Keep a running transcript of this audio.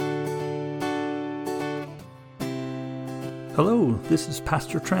Hello, this is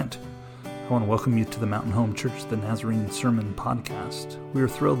Pastor Trent. I want to welcome you to the Mountain Home Church the Nazarene Sermon Podcast. We are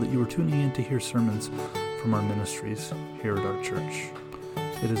thrilled that you are tuning in to hear sermons from our ministries here at our church.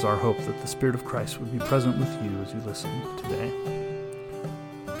 It is our hope that the Spirit of Christ would be present with you as you listen today.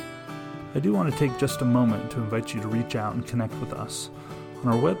 I do want to take just a moment to invite you to reach out and connect with us. On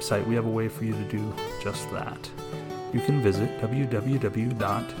our website, we have a way for you to do just that. You can visit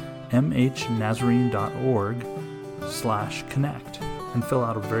www.mhnazarene.org/connect and fill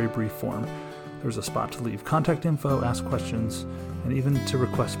out a very brief form. There's a spot to leave contact info, ask questions, and even to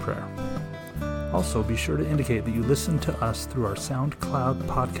request prayer. Also, be sure to indicate that you listen to us through our SoundCloud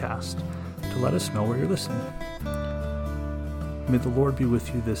podcast to let us know where you're listening. May the Lord be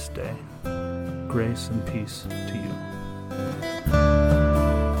with you this day. Grace and peace to you.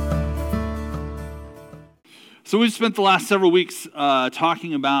 So we've spent the last several weeks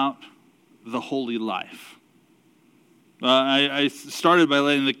talking about the holy life. I started by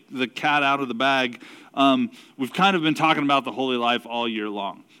letting the cat out of the bag. We've kind of been talking about the holy life all year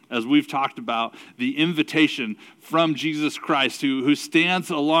long, as we've talked about the invitation from Jesus Christ, who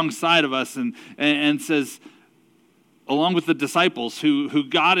stands alongside of us and says, along with the disciples who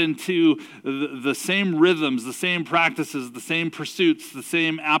got into the same rhythms, the same practices, the same pursuits, the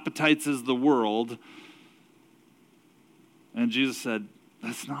same appetites as the world. And Jesus said,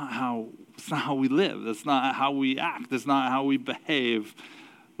 that's not how we live. That's not how we act. That's not how we behave.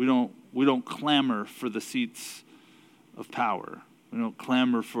 We don't clamor for the seats of power. We don't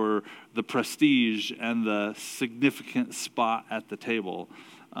clamor for the prestige and the significant spot at the table.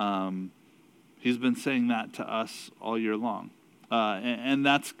 He's been saying that to us all year long. And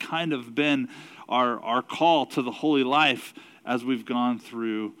that's kind of been our call to the holy life as we've gone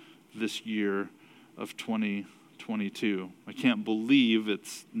through this year of 2022. I can't believe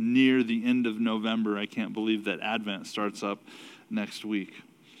it's near the end of November. I can't believe that Advent starts up next week.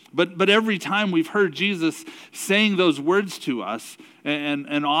 But every time we've heard Jesus saying those words to us,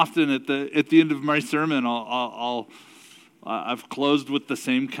 and often at the end of my sermon, I've closed with the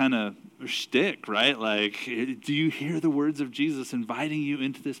same kind of shtick, right? Like, do you hear the words of Jesus inviting you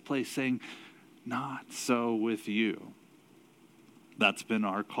into this place, saying, "Not so with you"? That's been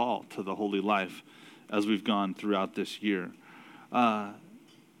our call to the holy life as we've gone throughout this year. And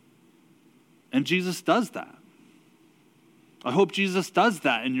Jesus does that. I hope Jesus does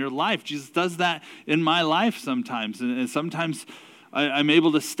that in your life. Jesus does that in my life sometimes. And sometimes I'm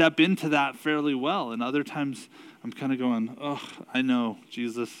able to step into that fairly well. And other times I'm kind of going, oh, I know,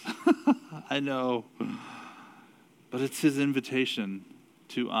 Jesus. I know. But it's his invitation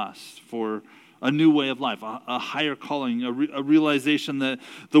to us for a new way of life, a higher calling, a realization that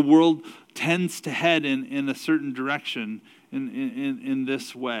the world tends to head in a certain direction in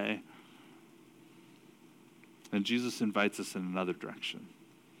this way. And Jesus invites us in another direction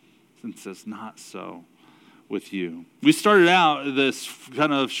and says, not so with you. We started out this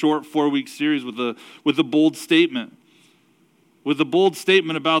kind of short 4-week series with a bold statement. With a bold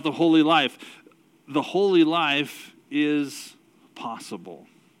statement about the holy life. The holy life is possible.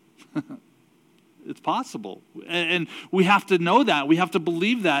 It's possible. And we have to know that. We have to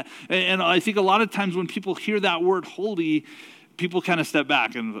believe that. And I think a lot of times when people hear that word holy, people kind of step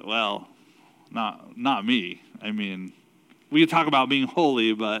back and, well, not me. I mean, we can talk about being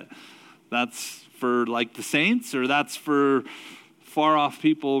holy, but that's for like the saints, or that's for far off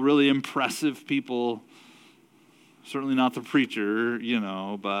people, really impressive people. Certainly not the preacher,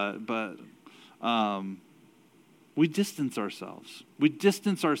 but we distance ourselves. We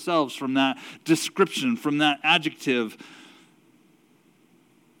distance ourselves from that description, from that adjective.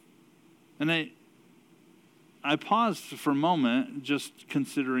 And I paused for a moment just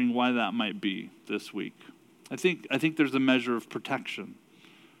considering why that might be this week. I think there's a measure of protection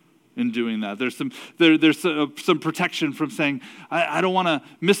in doing that. There's some protection from saying, I don't want to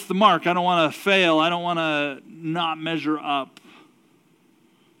miss the mark. I don't want to fail. I don't want to not measure up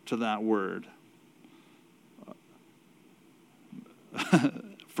to that word.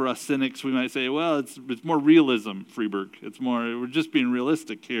 For us cynics, we might say, well, it's more realism, Freeberg. We're just being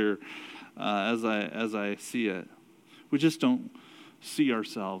realistic here as I see it. We just don't see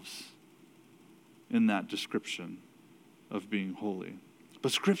ourselves in that description of being holy.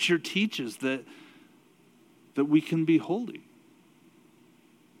 But Scripture teaches that we can be holy.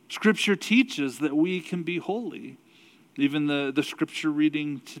 Scripture teaches that we can be holy. Even the Scripture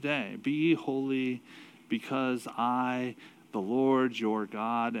reading today, be holy because I, the Lord your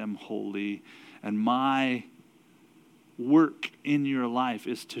God, am holy, and my work in your life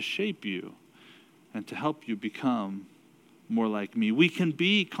is to shape you and to help you become more like me. We can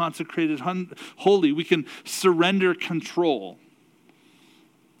be consecrated, holy. We can surrender control.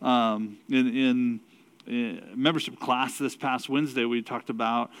 In membership class this past Wednesday, we talked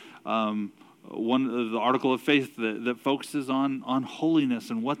about the article of faith that focuses on holiness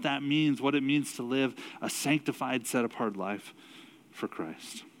and what that means, what it means to live a sanctified, set-apart life for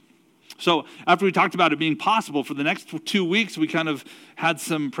Christ. So after we talked about it being possible, for the next 2 weeks, we kind of had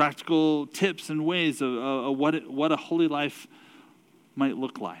some practical tips and ways of what a holy life might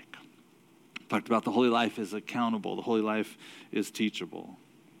look like. Talked about the holy life is accountable. The holy life is teachable,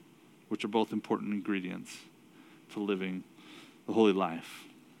 which are both important ingredients to living the holy life.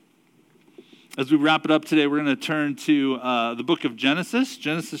 As we wrap it up today, we're going to turn to the book of Genesis.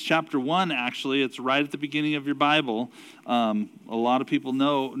 Genesis chapter 1, actually. It's right at the beginning of your Bible. A lot of people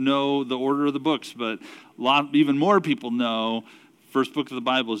know the order of the books, but even more people know first book of the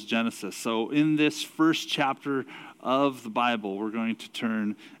Bible is Genesis. So in this first chapter of the Bible, we're going to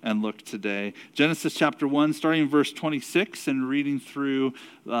turn and look today. Genesis chapter 1, starting in verse 26 and reading through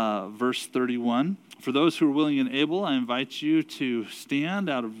verse 31. For those who are willing and able, I invite you to stand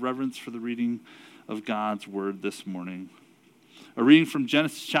out of reverence for the reading of God's word this morning. A reading from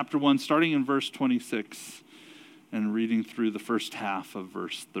Genesis chapter 1, starting in verse 26 and reading through the first half of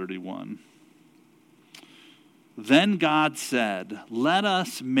verse 31. Then God said, "Let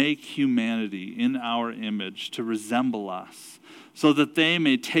us make humanity in our image to resemble us, so that they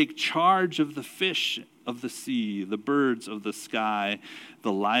may take charge of the fish of the sea, the birds of the sky,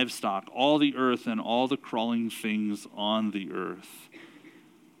 the livestock, all the earth, and all the crawling things on the earth."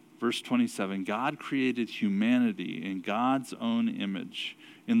 Verse 27, God created humanity in God's own image.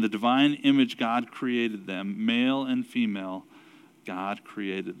 In the divine image God created them, male and female, God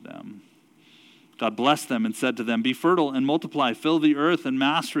created them. God blessed them and said to them, "Be fertile and multiply, fill the earth and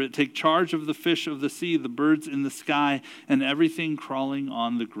master it. Take charge of the fish of the sea, the birds in the sky, and everything crawling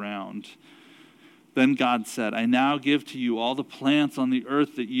on the ground." Then God said, "I now give to you all the plants on the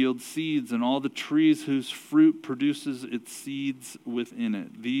earth that yield seeds, and all the trees whose fruit produces its seeds within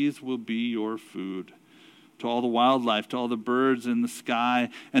it. These will be your food. To all the wildlife, to all the birds in the sky,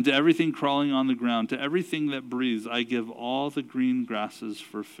 and to everything crawling on the ground, to everything that breathes, I give all the green grasses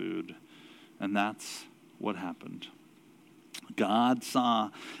for food." And that's what happened. God saw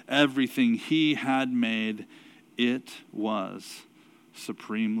everything he had made. It was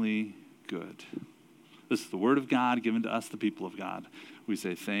supremely good. This is the word of God given to us, the people of God. We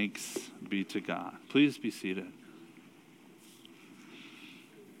say thanks be to God. Please be seated.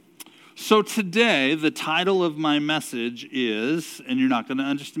 So today, the title of my message is, and you're not going to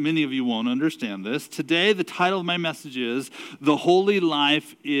understand, many of you won't understand this. Today, the title of my message is, "The Holy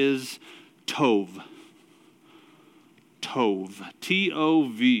Life is Tov." Tov.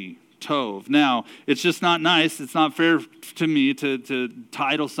 T-O-V. Tov. Now, it's just not nice. It's not fair to me to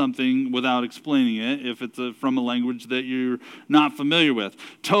title something without explaining it if it's from a language that you're not familiar with.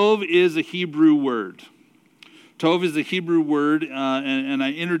 Tov is a Hebrew word. Tov is a Hebrew word, and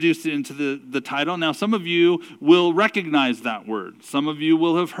I introduced it into the title. Now, some of you will recognize that word. Some of you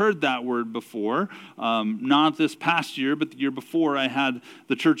will have heard that word before. Not this past year, but the year before, I had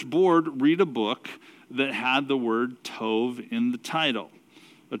the church board read a book that had the word Tov in the title,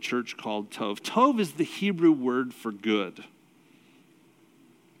 a church called Tov. Tov is the Hebrew word for good.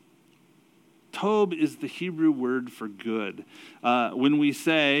 Tov is the Hebrew word for good. When we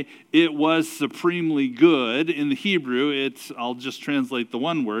say it was supremely good in the Hebrew, I'll just translate the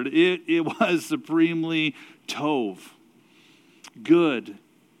one word. It was supremely Tov, good.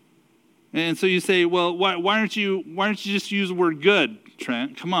 And so you say, well, why don't you just use the word good,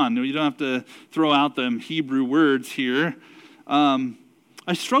 Trent? Come on, you don't have to throw out them Hebrew words here.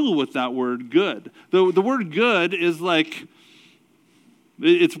 I struggle with that word good. The word good is like,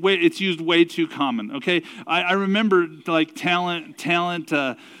 it's used way too common, okay? I remember like talent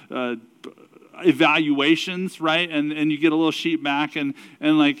evaluations, right? And you get a little sheet back and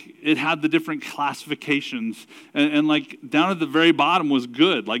like it had the different classifications. And like down at the very bottom was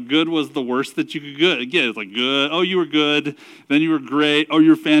good. Like good was the worst that you could get. It's like good. Oh, you were good. Then you were great. Oh,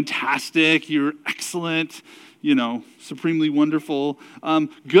 you're fantastic. You're excellent. Supremely wonderful.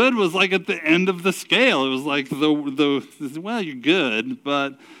 Good was like at the end of the scale. It was like well, you're good,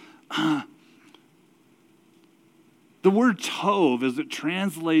 but the word tov, as it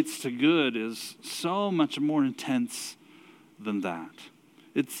translates to good, is so much more intense than that.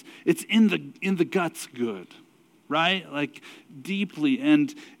 It's in the guts good, right? Like deeply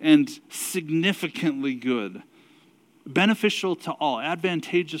and significantly good, beneficial to all,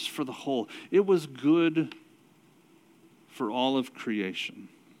 advantageous for the whole. It was good for all of creation.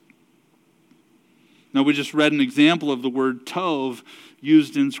 Now, we just read an example of the word tov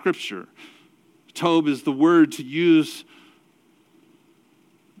used in Scripture. Tov is the word used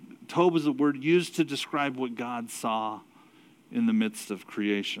to describe what God saw in the midst of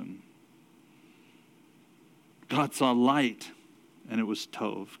creation. God saw light, and it was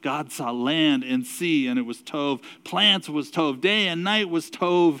tov. God saw land and sea, and it was tov. Plants was tov. Day and night was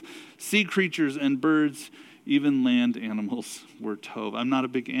tov. Sea creatures and birds, even land animals were tov. I'm not a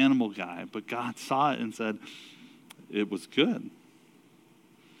big animal guy, but God saw it and said, it was good.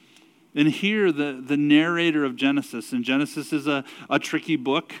 And here, the narrator of Genesis, and Genesis is a tricky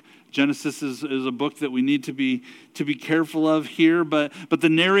book. Genesis is a book that we need to be careful of here, but the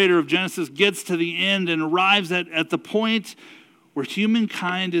narrator of Genesis gets to the end and arrives at the point where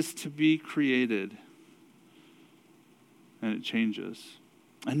humankind is to be created. And it changes.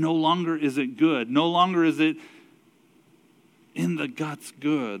 And no longer is it good. No longer is it in the guts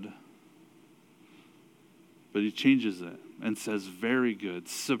good. But he changes it and says, very good,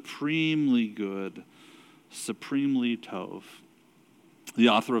 supremely tov. The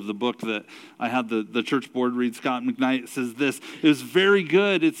author of the book that I had the church board read, Scott McKnight, says this: it was very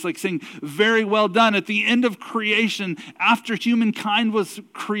good. It's like saying, very well done. At the end of creation, after humankind was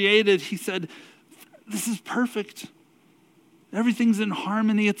created, he said, this is perfect. Everything's in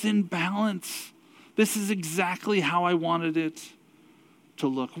harmony. It's in balance. This is exactly how I wanted it to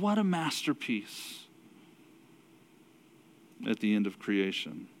look. What a masterpiece at the end of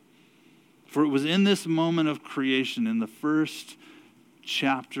creation. For it was in this moment of creation, in the first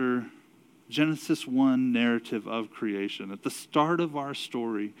chapter, Genesis 1 narrative of creation, at the start of our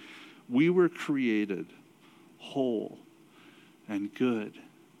story, we were created whole and good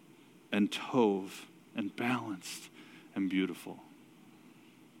and tov and balanced and beautiful.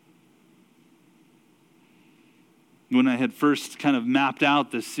 When I had first kind of mapped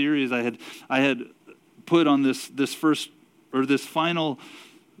out this series, I had put on this final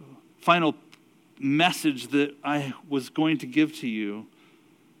message that I was going to give to you.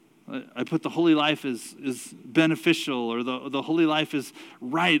 I put the holy life is beneficial, or the holy life is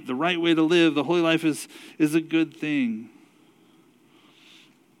right, the right way to live. The holy life is a good thing.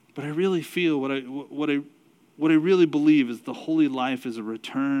 But I really feel what I really believe is the holy life is a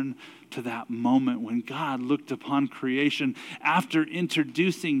return to that moment when God looked upon creation after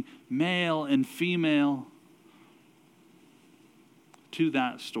introducing male and female to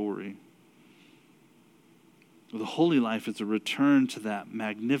that story. The holy life is a return to that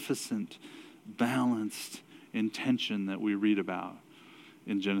magnificent, balanced intention that we read about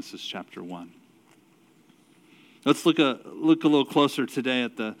in Genesis chapter 1. Let's look a little closer today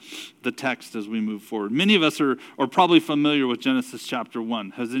at the text as we move forward. Many of us are probably familiar with Genesis chapter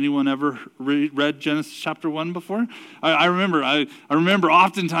 1. Has anyone ever read Genesis chapter 1 before? I remember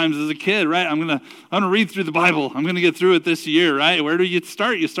oftentimes as a kid, right? I'm gonna read through the Bible. I'm gonna get through it this year, right? Where do you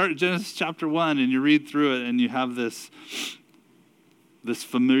start? You start at Genesis chapter 1 and you read through it, and you have this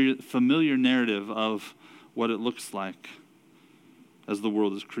familiar narrative of what it looks like as the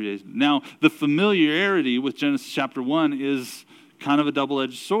world is created. Now, the familiarity with Genesis chapter 1 is kind of a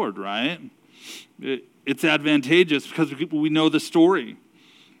double-edged sword, right? It's advantageous because we know the story.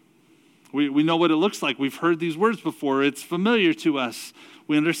 We know what it looks like. We've heard these words before. It's familiar to us.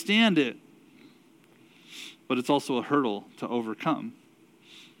 We understand it. But it's also a hurdle to overcome.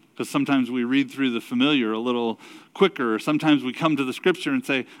 Because sometimes we read through the familiar a little quicker, or sometimes we come to the scripture and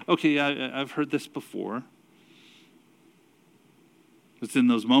say, okay, I've heard this before. It's in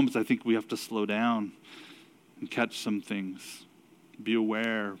those moments I think we have to slow down and catch some things. Be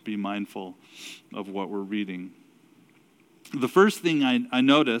aware, be mindful of what we're reading. The first thing I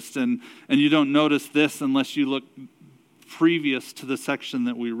noticed, and you don't notice this unless you look previous to the section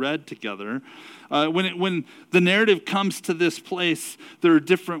that we read together, when the narrative comes to this place, there are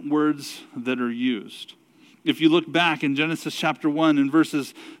different words that are used. If you look back in Genesis chapter 1 in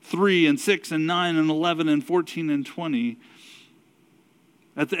verses 3 and 6 and 9 and 11 and 14 and 20,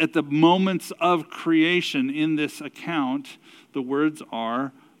 at the moments of creation in this account, the words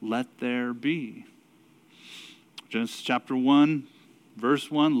are, let there be. Genesis chapter 1,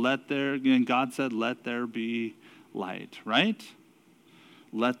 verse 1, and God said, let there be light, right?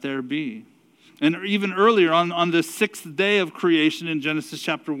 Let there be. And even earlier on the sixth day of creation in Genesis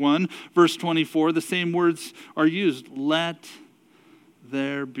chapter 1, verse 24, the same words are used. Let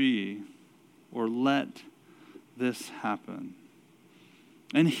there be, or let this happen.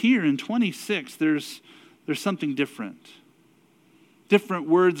 And here in 26, there's something different. Different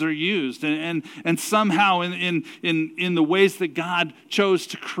words are used. And somehow in the ways that God chose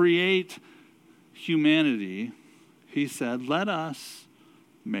to create humanity, he said, let us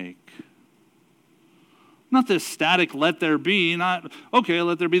make. Not this static, let there be, not, okay,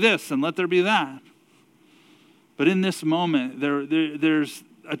 let there be this and let there be that. But in this moment, there's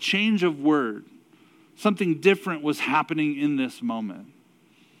a change of word. Something different was happening in this moment.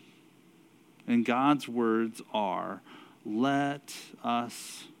 And God's words are, let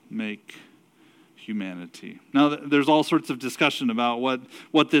us make humanity. Now, there's all sorts of discussion about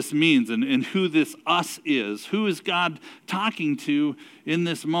what this means and who this us is. Who is God talking to in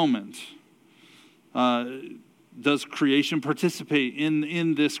this moment? Does creation participate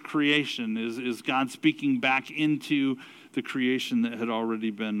in this creation? Is God speaking back into the creation that had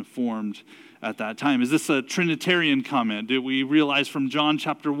already been formed at that time? Is this a Trinitarian comment? Did we realize from John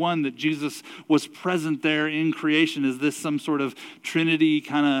chapter 1 that Jesus was present there in creation? Is this some sort of Trinity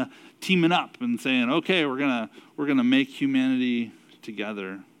kind of teaming up and saying, okay, we're gonna make humanity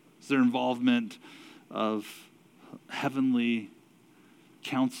together? Is there involvement of heavenly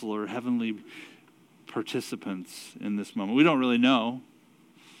counselor, heavenly participants in this moment? We don't really know.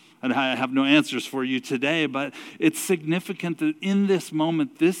 And I have no answers for you today, but it's significant that in this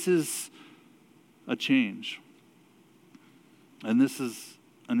moment, this is a change. And this is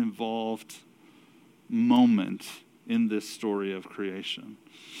an involved moment in this story of creation.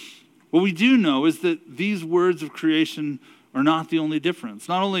 What we do know is that these words of creation are not the only difference.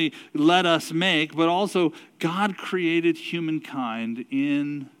 Not only let us make, but also God created humankind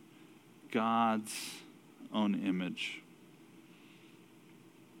in God's own image.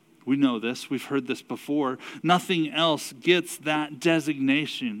 We know this. We've heard this before. Nothing else gets that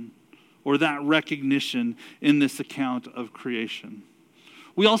designation or that recognition in this account of creation.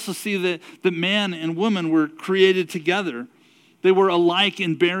 We also see that man and woman were created together. They were alike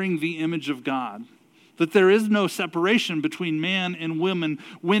in bearing the image of God. That there is no separation between man and woman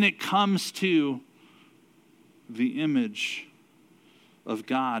when it comes to the image of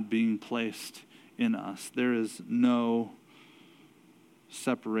God being placed in us. There is no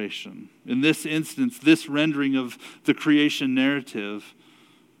separation. In this instance, this rendering of the creation narrative,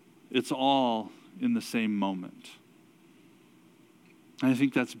 it's all in the same moment. And I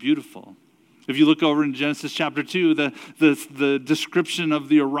think that's beautiful. If you look over in Genesis chapter 2, the description of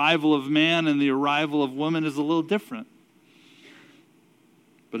the arrival of man and the arrival of woman is a little different.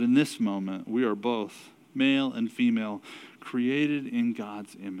 But in this moment, we are both, male and female, created in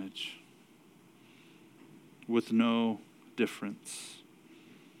God's image with no difference.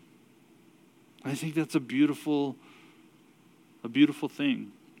 I think that's a beautiful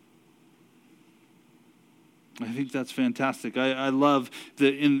thing. I think that's fantastic. I love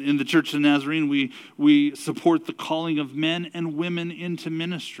that in the Church of the Nazarene, we support the calling of men and women into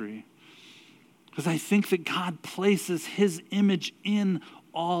ministry. Because I think that God places his image in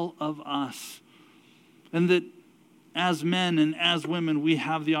all of us. And that as men and as women, we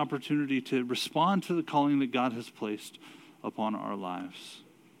have the opportunity to respond to the calling that God has placed upon our lives.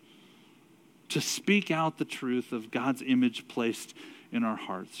 To speak out the truth of God's image placed in our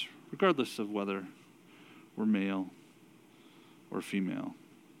hearts, regardless of whether we're male or female.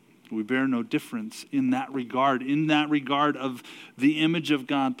 We bear no difference in that regard. In that regard of the image of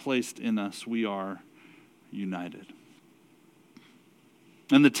God placed in us, we are united.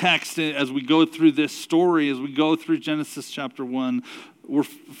 And the text, as we go through this story, as we go through Genesis chapter 1,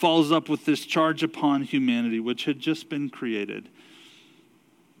 follows up with this charge upon humanity, which had just been created.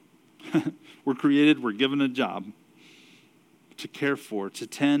 We're created, we're given a job to care for, to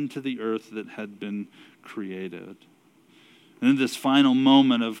tend to the earth that had been created. And in this final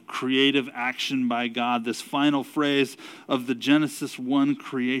moment of creative action by God, this final phrase of the Genesis 1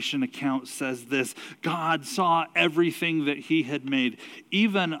 creation account says this: God saw everything that he had made,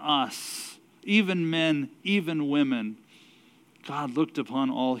 even us, even men, even women. God looked upon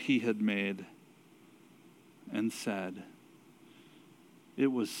all he had made and said,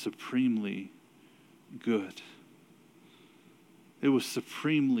 it was supremely good. It was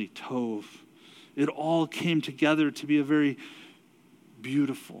supremely tov. It all came together to be a very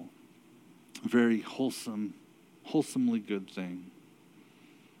beautiful, very wholesomely good thing.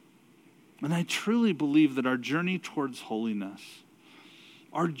 And I truly believe that our journey towards holiness,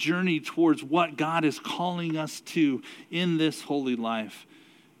 our journey towards what God is calling us to in this holy life,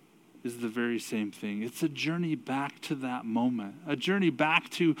 is the very same thing. It's a journey back to that moment, a journey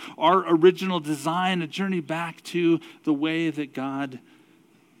back to our original design, a journey back to the way that God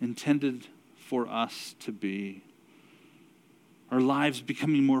intended for us to be. Our lives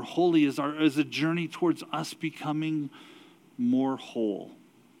becoming more holy is a journey towards us becoming more whole.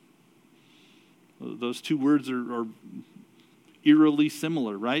 Those two words are eerily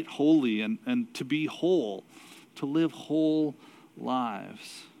similar, right? Holy and to be whole, to live whole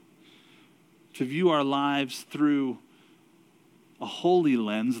lives. to view our lives through a holy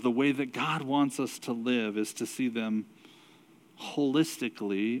lens, the way that God wants us to live is to see them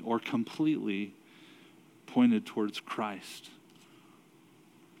holistically or completely pointed towards Christ,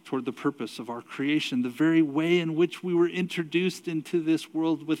 toward the purpose of our creation, the very way in which we were introduced into this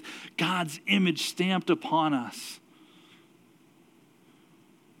world with God's image stamped upon us,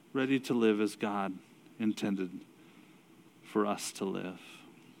 ready to live as God intended for us to live.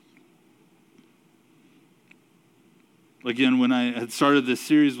 Again, when I had started this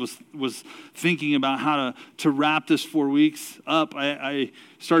series, was thinking about how to wrap this 4 weeks up, I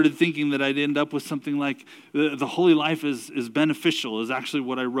started thinking that I'd end up with something like the holy life is beneficial, is actually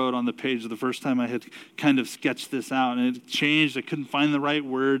what I wrote on the page the first time I had kind of sketched this out. And it changed. I couldn't find the right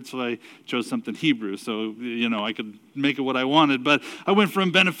word, so I chose something Hebrew. So, I could make it what I wanted. But I went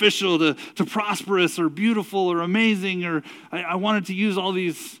from beneficial to prosperous or beautiful or amazing, or I wanted to use all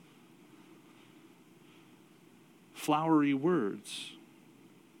these flowery words.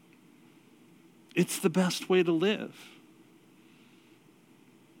 It's the best way to live.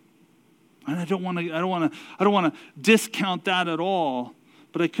 And I don't want to discount that at all,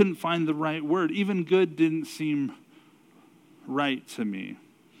 but I couldn't find the right word. Even good didn't seem right to me.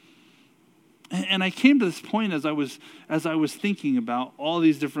 And I came to this point as I was thinking about all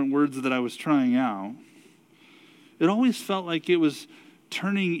these different words that I was trying out. It always felt like it was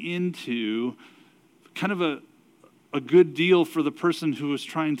turning into kind of a good deal for the person who was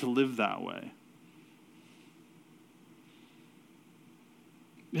trying to live that way.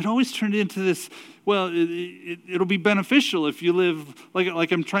 It always turned into this, well, it'll be beneficial if you live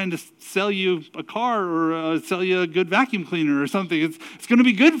like I'm trying to sell you a car or sell you a good vacuum cleaner or something. It's going to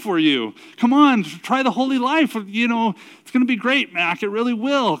be good for you. Come on, try the holy life. It's going to be great, Mac. It really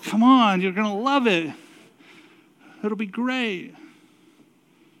will. Come on, you're going to love it. It'll be great.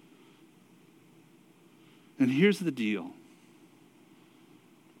 And here's the deal.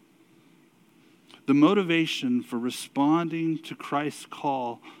 The motivation for responding to Christ's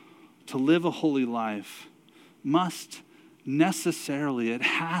call to live a holy life must necessarily, it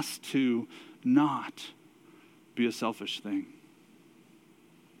has to not be a selfish thing.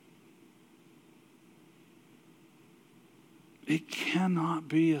 It cannot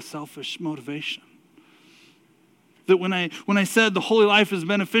be a selfish motivation. That when I said the holy life is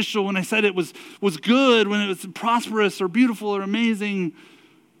beneficial, when I said it was good, when it was prosperous or beautiful or amazing,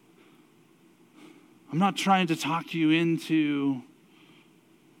 I'm not trying to talk you into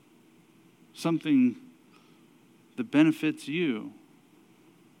something that benefits you.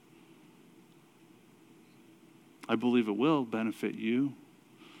 I believe it will benefit you.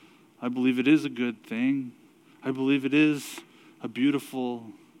 I believe it is a good thing. I believe it is a beautiful,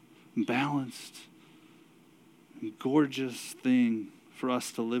 balanced, gorgeous thing for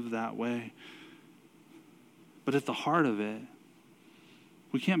us to live that way. But at the heart of it,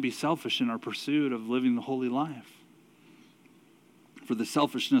 we can't be selfish in our pursuit of living the holy life. For the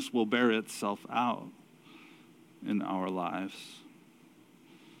selfishness will bear itself out in our lives.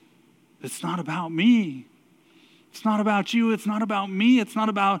 It's not about me. It's not about you. It's not about me. It's not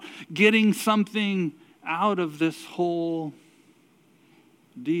about getting something out of this whole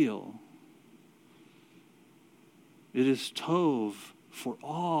deal. It is tov for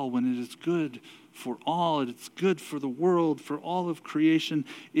all when it is good for all. It's good for the world, for all of creation.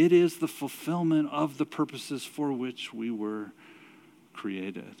 It is the fulfillment of the purposes for which we were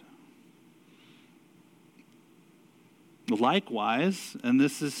created. Likewise, and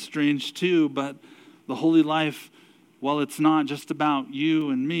this is strange too, but the holy life, while it's not just about you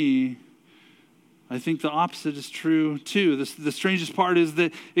and me, I think the opposite is true too. The strangest part is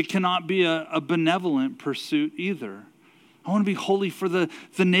that it cannot be a benevolent pursuit either. I want to be holy for the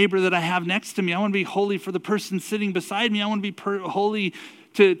neighbor that I have next to me. I want to be holy for the person sitting beside me. I want to be holy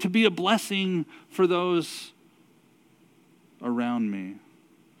to be a blessing for those around me.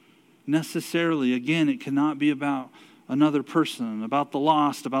 Necessarily, again, it cannot be about another person, about the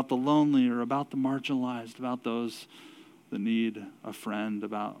lost, about the lonely, or about the marginalized, about those that need a friend,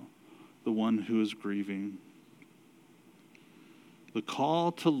 about the one who is grieving. The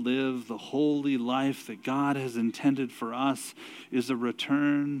call to live the holy life that God has intended for us is a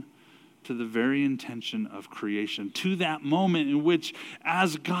return to the very intention of creation, to that moment in which,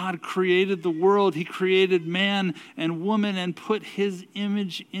 as God created the world, he created man and woman and put his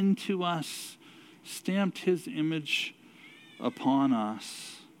image into us, stamped his image upon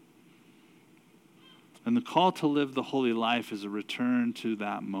us. And the call to live the holy life is a return to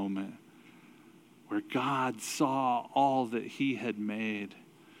that moment where God saw all that he had made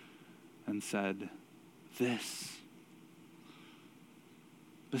and said, this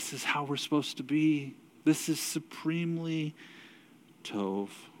This is how we're supposed to be. This is supremely Tov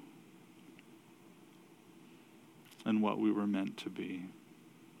and what we were meant to be.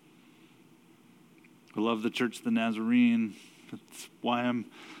 I love the Church of the Nazarene. That's why I'm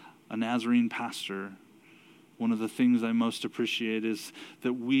a Nazarene pastor. One of the things I most appreciate is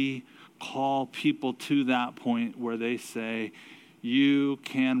that we call people to that point where they say, you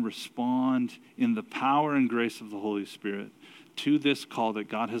can respond in the power and grace of the Holy Spirit to this call that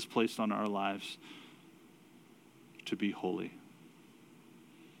God has placed on our lives to be holy.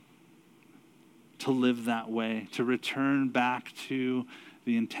 To live that way, to return back to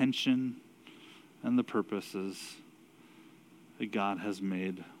the intention and the purposes that God has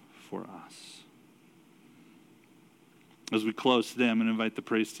made for us. As we close today, I'm going to invite the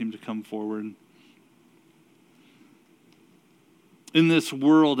praise team to come forward. In this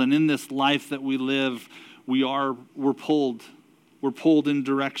world and in this life that we live, we're pulled. We're pulled in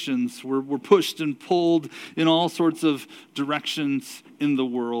directions. We're pushed and pulled in all sorts of directions in the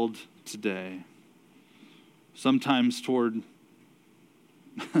world today. Sometimes toward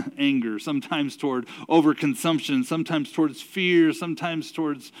anger, sometimes toward overconsumption, sometimes towards fear, sometimes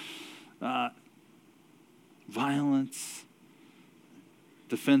towards violence,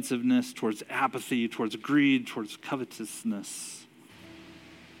 defensiveness, towards apathy, towards greed, towards covetousness.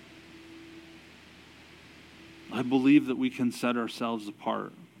 I believe that we can set ourselves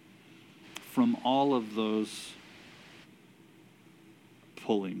apart from all of those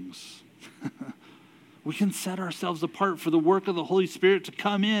pullings. We can set ourselves apart for the work of the Holy Spirit to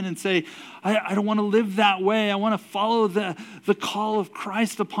come in and say, I don't want to live that way. I want to follow the call of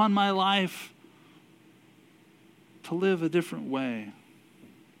Christ upon my life to live a different way.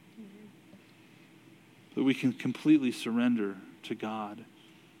 That we can completely surrender to God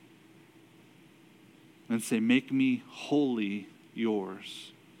and say, make me wholly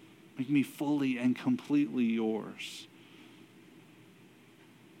yours. Make me fully and completely yours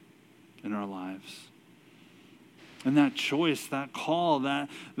in our lives. And that choice, that call,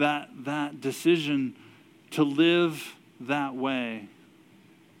 that decision to live that way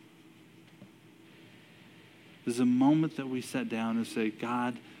is a moment that we sit down and say,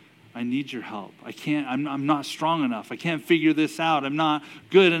 God, I need your help. I'm not strong enough. I can't figure this out. I'm not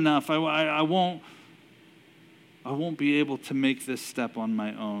good enough. I won't be able to make this step on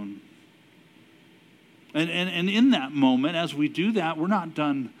my own. And in that moment, as we do that, we're not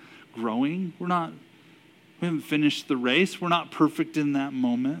done growing. We haven't finished the race. We're not perfect in that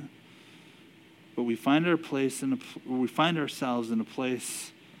moment. But we find ourselves in a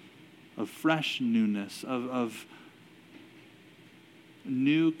place of fresh newness, of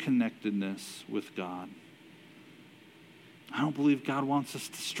new connectedness with God. I don't believe God wants us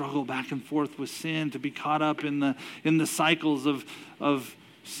to struggle back and forth with sin, to be caught up in the cycles of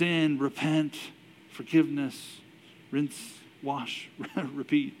sin, repent, forgiveness, rinse, wash,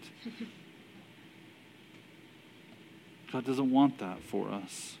 repeat. God doesn't want that for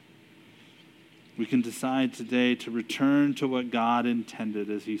us. We can decide today to return to what God intended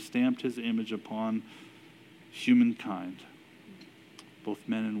as he stamped his image upon humankind, both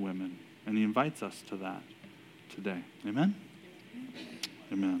men and women. And he invites us to that today. Amen?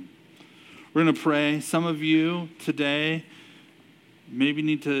 Amen. We're going to pray. Some of you today maybe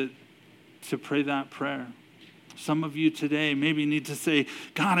need to pray that prayer. Some of you today maybe need to say,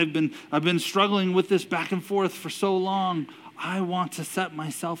 God, I've been struggling with this back and forth for so long. I want to set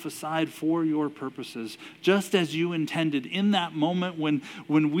myself aside for your purposes, just as you intended in that moment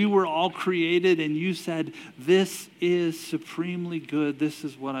when we were all created and you said, this is supremely good. This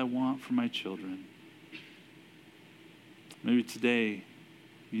is what I want for my children. Maybe today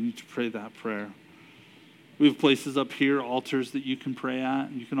you need to pray that prayer. We have places up here, altars that you can pray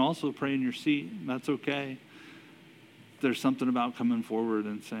at. You can also pray in your seat. That's okay. There's something about coming forward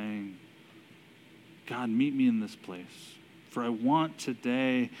and saying, God, meet me in this place. For I want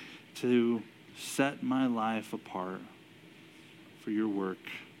today to set my life apart for your work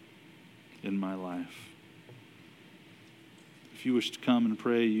in my life. If you wish to come and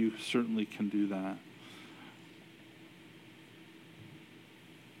pray, you certainly can do that.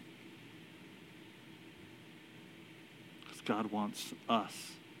 Because God wants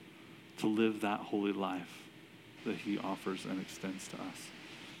us to live that holy life that he offers and extends to us.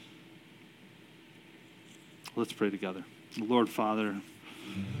 Let's pray together. Lord Father,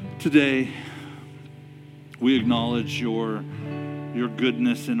 today we acknowledge your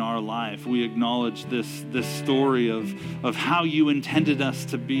goodness in our life. We acknowledge this story of how you intended us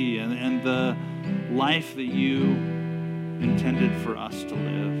to be and the life that you intended for us to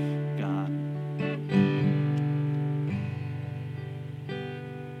live, God.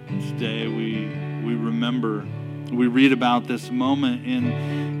 Today we remember, we read about this moment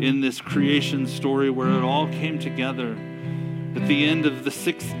in this creation story where it all came together. At the end of the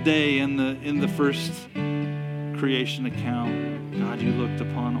sixth day in the first creation account, God, you looked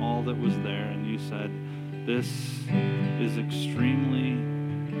upon all that was there and you said, this is extremely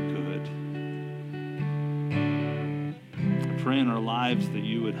good. I pray in our lives that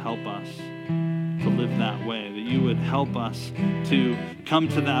you would help us to live that way, that you would help us to come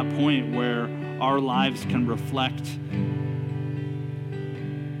to that point where our lives can reflect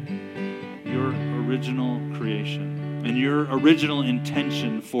your original creation and your original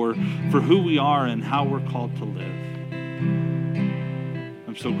intention for who we are and how we're called to live.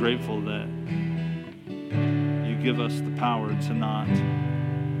 I'm so grateful that you give us the power to not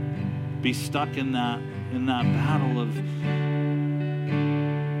be stuck in that battle of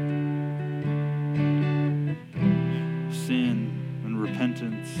sin and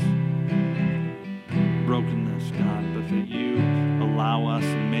repentance, brokenness, God, but that you allow us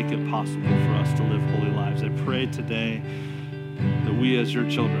and make it possible for us to live holy lives. I pray today that we as your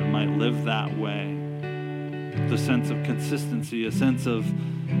children might live that way. The sense of consistency, a sense of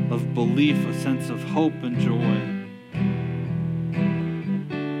belief, a sense of hope and joy.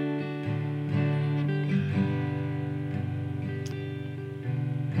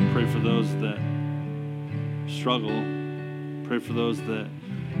 Pray for those that struggle. Pray for those that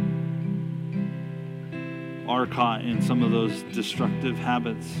are caught in some of those destructive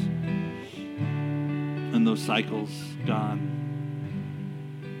habits and those cycles, God.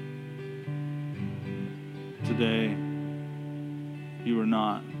 Today, you are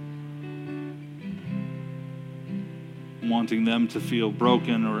not wanting them to feel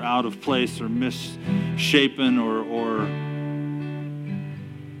broken or out of place or misshapen or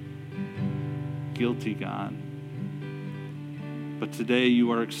guilty, God. But today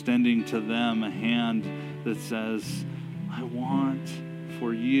you are extending to them a hand that says, I want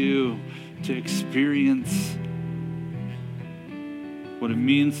for you to experience what it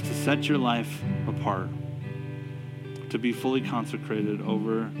means to set your life apart, to be fully consecrated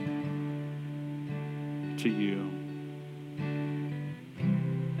over to you.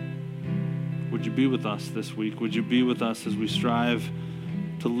 Would you be with us this week? Would you be with us as we strive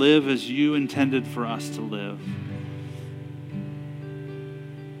to live as you intended for us to live?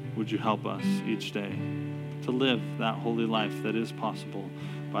 Would you help us each day to live that holy life that is possible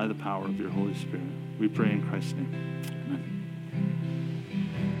by the power of your Holy Spirit? We pray in Christ's name. Amen.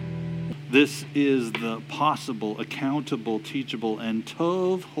 This is the possible, accountable, teachable, and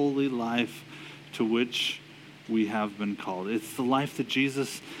tov holy life to which we have been called. It's the life that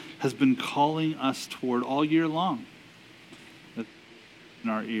Jesus has been calling us toward all year long. In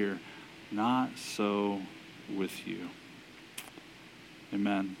our ear, not so with you.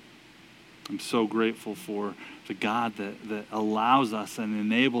 Amen. I'm so grateful for the God that allows us and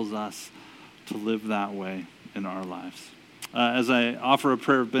enables us to live that way in our lives. As I offer a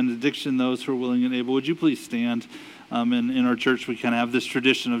prayer of benediction, those who are willing and able, would you please stand? In our church, we kind of have this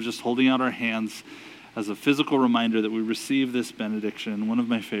tradition of just holding out our hands as a physical reminder that we receive this benediction, one of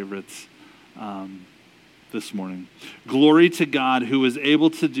my favorites, this morning. Glory to God, who is able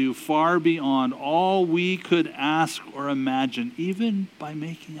to do far beyond all we could ask or imagine, even by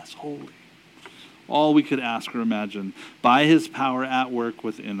making us holy. All we could ask or imagine by his power at work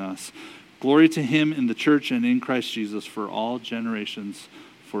within us. Glory to him in the church and in Christ Jesus for all generations,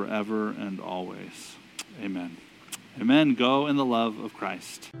 forever and always. Amen. Amen. Go in the love of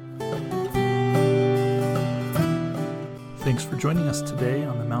Christ. Thanks for joining us today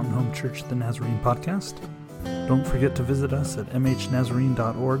on the Mountain Home Church The Nazarene podcast. Don't forget to visit us at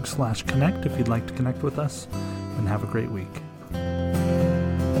mhnazarene.org/connect if you'd like to connect with us, and have a great week.